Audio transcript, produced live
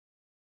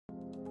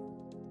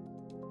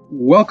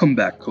Welcome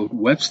back, Code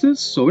Websters.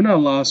 So in our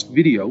last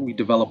video, we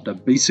developed a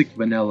basic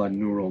vanilla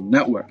neural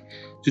network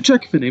to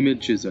check if an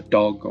image is a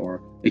dog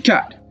or a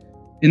cat.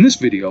 In this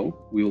video,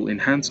 we will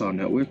enhance our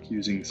network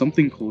using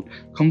something called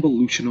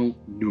convolutional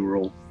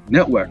neural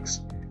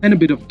networks and a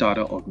bit of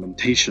data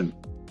augmentation.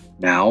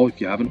 Now,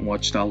 if you haven't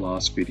watched our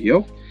last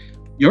video,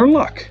 you're in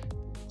luck.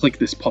 Click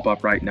this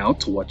pop-up right now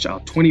to watch our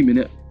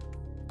 20-minute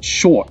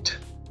short,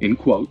 in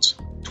quotes,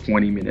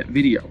 20-minute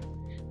video.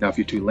 Now, if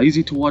you're too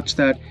lazy to watch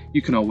that,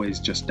 you can always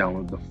just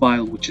download the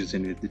file, which is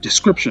in the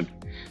description.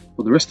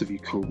 For the rest of you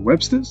Code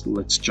Websters,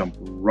 let's jump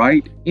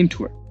right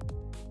into it.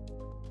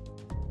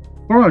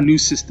 For our new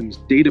system's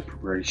data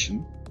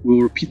preparation,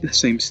 we'll repeat the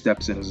same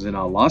steps as in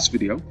our last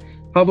video.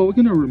 However, we're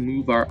going to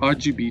remove our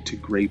RGB to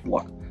gray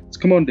block. Let's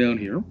come on down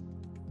here.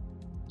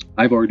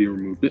 I've already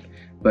removed it,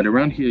 but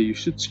around here you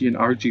should see an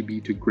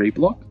RGB to gray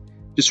block.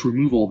 Just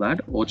remove all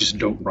that or just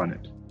don't run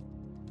it.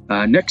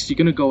 Next, you're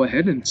going to go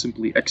ahead and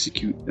simply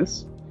execute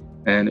this.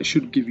 And it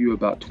should give you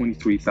about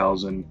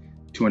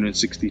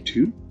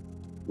 23,262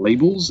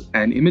 labels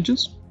and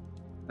images.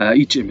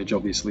 Each image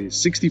obviously is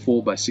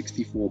 64 by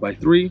 64 by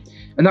 3,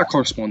 and that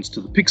corresponds to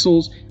the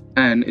pixels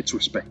and its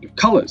respective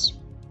colors.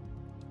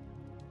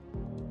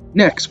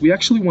 Next, we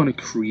actually want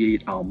to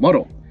create our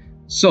model.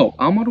 So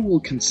our model will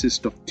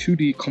consist of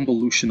 2D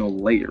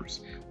convolutional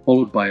layers,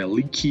 followed by a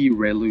leaky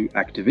ReLU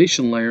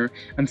activation layer,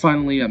 and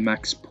finally a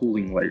max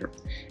pooling layer.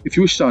 If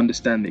you wish to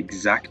understand the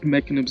exact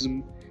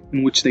mechanism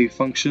in which they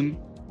function,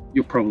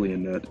 you're probably a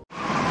nerd.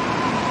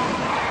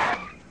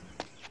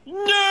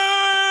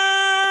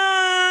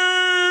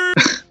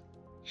 Nerd!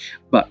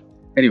 But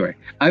anyway,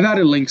 I've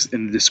added links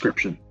in the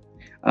description.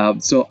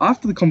 So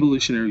after the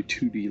convolutionary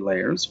 2D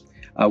layers,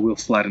 we'll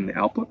flatten the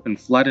output, and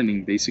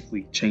flattening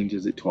basically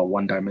changes it to a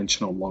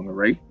one-dimensional long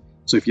array.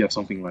 So if you have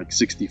something like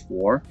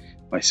 64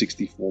 by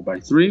 64 by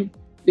 3,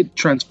 it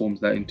transforms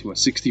that into a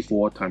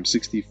 64 times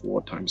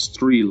 64 times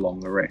 3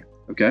 long array.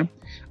 Okay,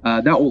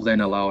 that will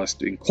then allow us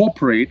to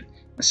incorporate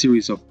a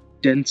series of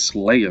dense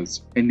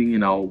layers ending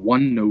in our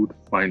one node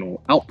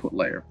final output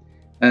layer.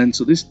 And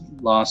so this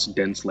last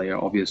dense layer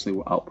obviously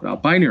will output our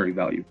binary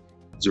value,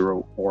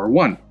 0 or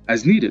 1,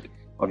 as needed.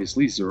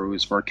 Obviously 0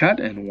 is for a cat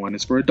and 1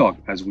 is for a dog,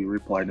 as we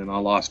replied in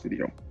our last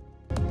video.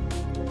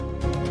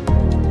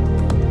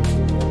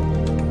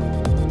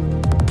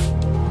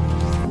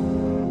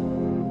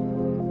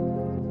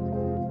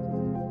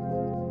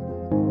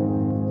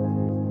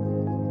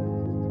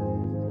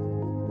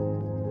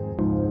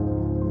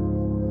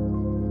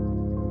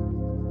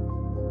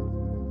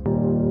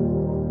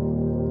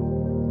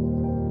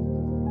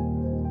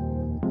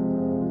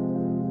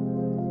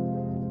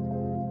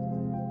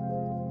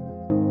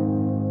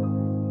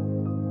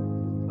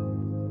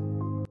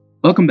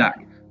 Welcome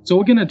back. So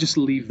we're going to just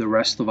leave the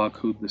rest of our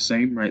code the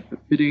same, right? The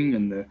fitting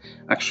and the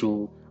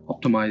actual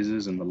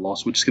optimizers and the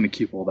loss, we're just going to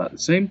keep all that the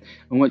same.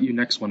 And what you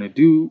next want to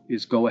do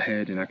is go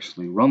ahead and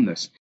actually run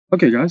this.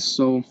 Okay guys,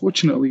 so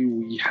unfortunately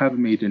we have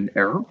made an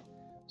error.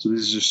 So this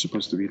is just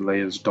supposed to be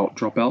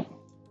layers.dropout.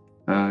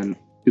 And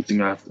good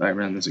thing I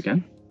ran this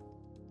again.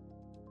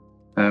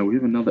 We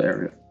have another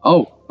error.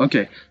 Oh,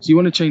 okay. So you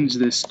want to change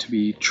this to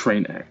be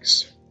train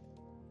X.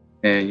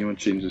 And you want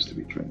to change this to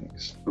be train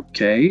X.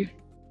 Okay.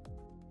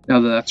 Now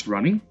that that's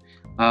running,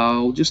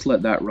 I'll just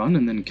let that run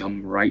and then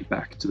come right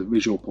back to the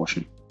visual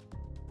portion.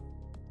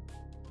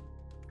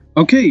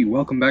 Okay,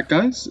 welcome back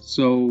guys.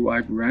 So I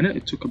ran it.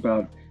 It took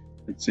about,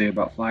 I'd say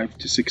about 5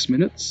 to 6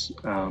 minutes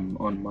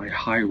on my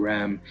high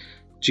RAM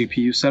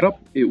GPU setup.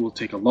 It will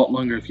take a lot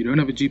longer if you don't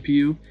have a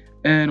GPU,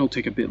 and it'll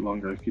take a bit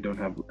longer if you don't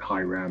have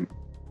high RAM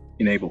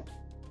enabled.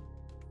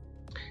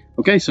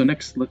 Okay, so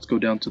next let's go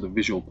down to the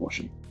visual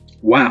portion.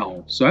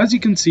 Wow, so as you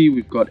can see,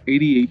 we've got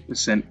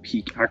 88%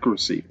 peak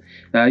accuracy.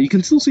 You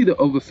can still see the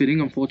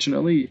overfitting,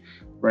 unfortunately,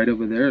 right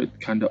over there.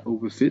 It kind of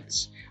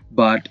overfits,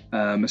 but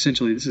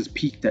essentially this is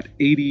peaked at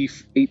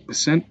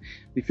 88%.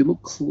 If you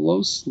look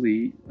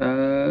closely,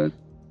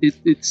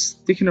 it's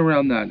sticking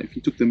around that. If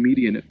you took the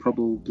median, it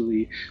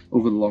probably,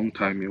 over the long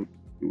time, it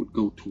would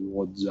go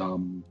towards,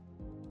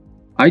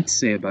 I'd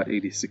say about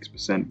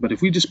 86%. But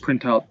if we just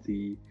print out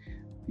the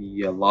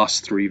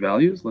last 3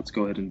 values, let's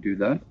go ahead and do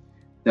that.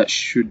 That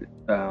should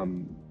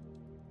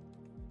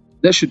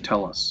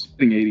tell us. I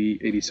think 80,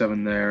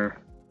 87 there.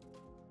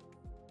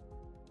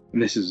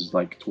 And this is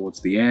like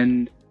towards the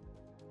end.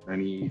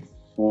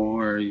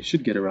 94, you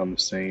should get around the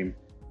same.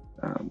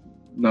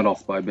 Not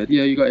off by a bit.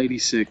 Yeah, you got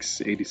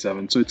 86,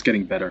 87, so it's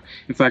getting better.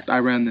 In fact, I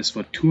ran this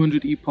for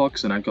 200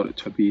 epochs and I got it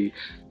to be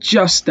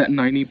just at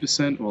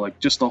 90%, or like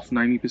just off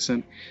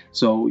 90%.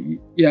 So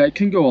yeah, it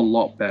can go a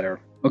lot better.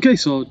 Okay,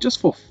 so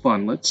just for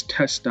fun, let's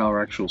test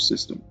our actual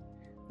system.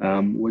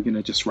 We're going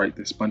to just write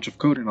this bunch of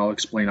code and I'll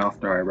explain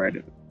after I write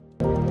it.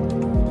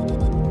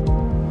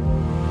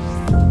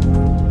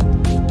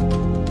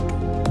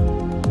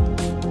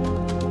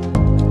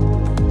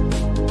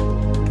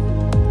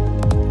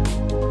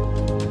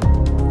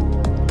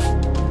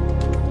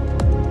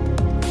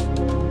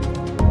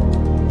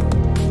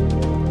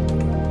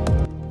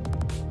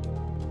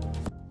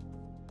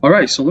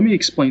 Alright, so let me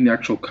explain the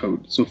actual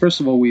code. So first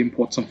of all, we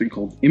import something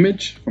called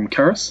image from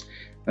Keras,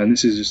 and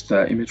this is just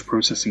the image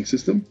processing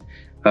system.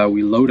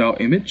 We load our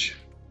image,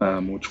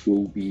 which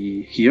will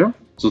be here.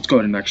 So let's go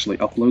ahead and actually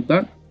upload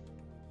that.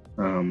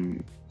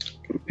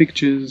 Go to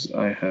pictures,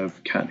 I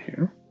have cat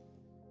here.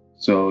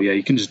 So yeah,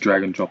 you can just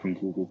drag and drop in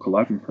Google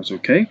Colab and press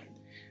OK.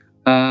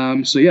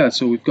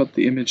 So we've got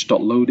the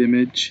image.load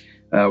image.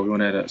 We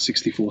want it at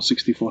 64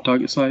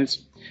 target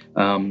size.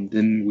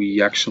 Then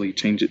we actually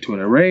change it to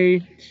an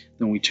array.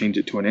 Then we change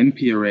it to an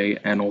NP array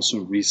and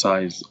also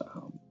resize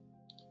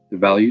the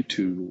value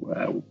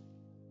to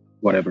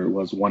whatever it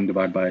was, 1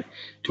 divided by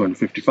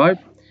 255.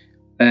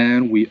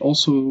 And we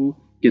also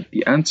get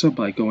the answer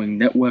by going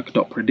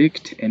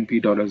network.predict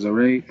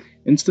np.asArray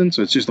instance.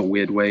 So it's just a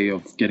weird way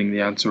of getting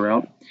the answer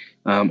out.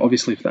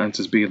 Obviously, if the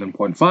answer is bigger than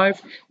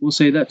 0.5, we'll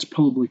say that's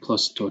probably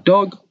closer to a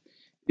dog.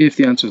 If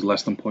the answer is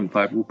less than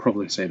 0.5, we'll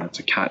probably say that's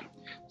a cat.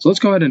 So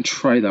let's go ahead and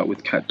try that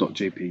with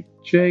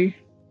cat.jpj.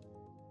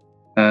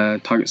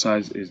 Target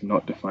size is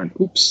not defined.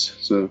 Oops.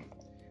 So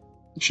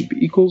it should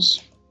be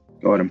equals.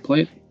 Go ahead and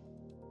play it.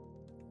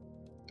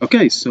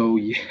 Okay, so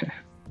yeah.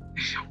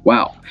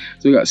 Wow.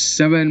 So we got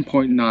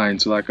 7.9.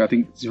 So like I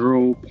think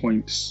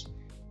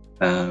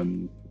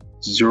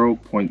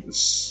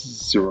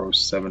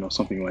 0.07 or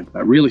something like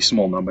that. Really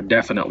small number.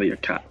 Definitely a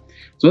cat.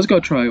 So let's go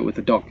try it with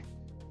a dog.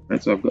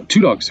 Right, so I've got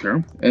 2 dogs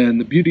here, and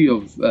the beauty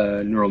of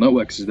neural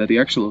networks is that they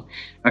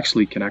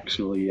actually can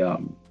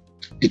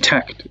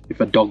detect if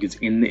a dog is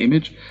in the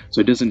image.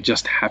 So it doesn't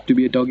just have to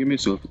be a dog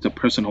image. So if it's a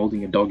person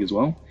holding a dog as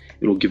well,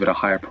 it'll give it a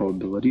higher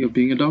probability of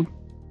being a dog.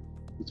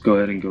 Let's go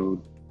ahead and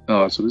go.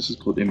 So this is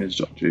called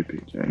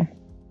image.jpg,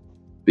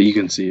 but you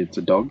can see it's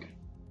a dog.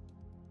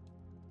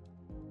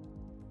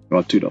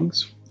 Got 2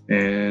 dogs,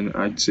 and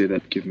I'd say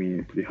that give me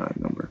a pretty high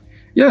number.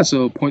 Yeah,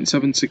 so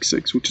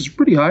 0.766, which is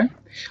pretty high.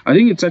 I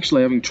think it's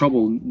actually having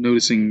trouble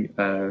noticing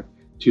 2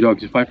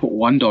 dogs. If I put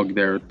 1 dog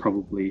there, it'd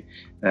probably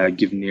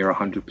give near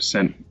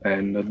 100%.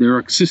 And there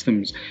are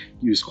systems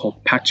used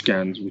called patch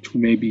scans, which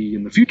maybe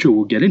in the future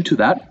we'll get into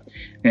that.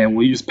 And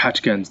we'll use patch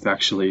scans to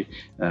actually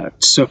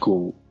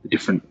circle the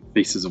different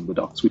faces of the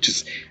dogs, which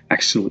is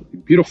absolutely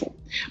beautiful.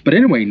 But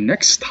anyway,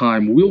 next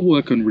time we'll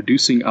work on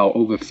reducing our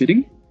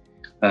overfitting.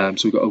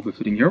 So we've got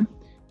overfitting here.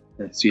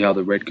 See how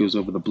the red goes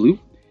over the blue.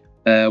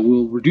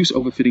 We'll reduce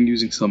overfitting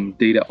using some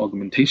data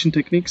augmentation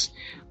techniques.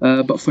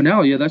 But for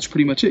now, yeah, that's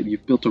pretty much it.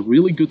 You've built a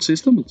really good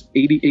system. It's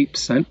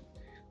 88%.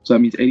 So that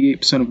means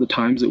 88% of the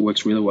times it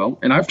works really well.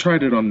 And I've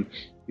tried it on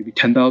maybe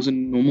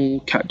 10,000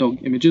 normal cat dog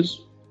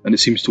images, and it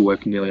seems to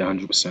work nearly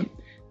 100%.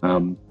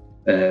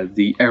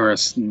 The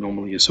errors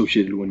normally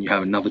associated when you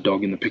have another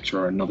dog in the picture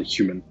or another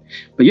human.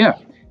 But yeah,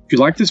 if you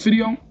like this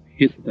video,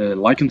 hit the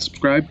like and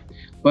subscribe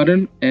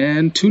button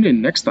and tune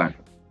in next time.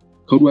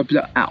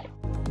 CodeWebs out.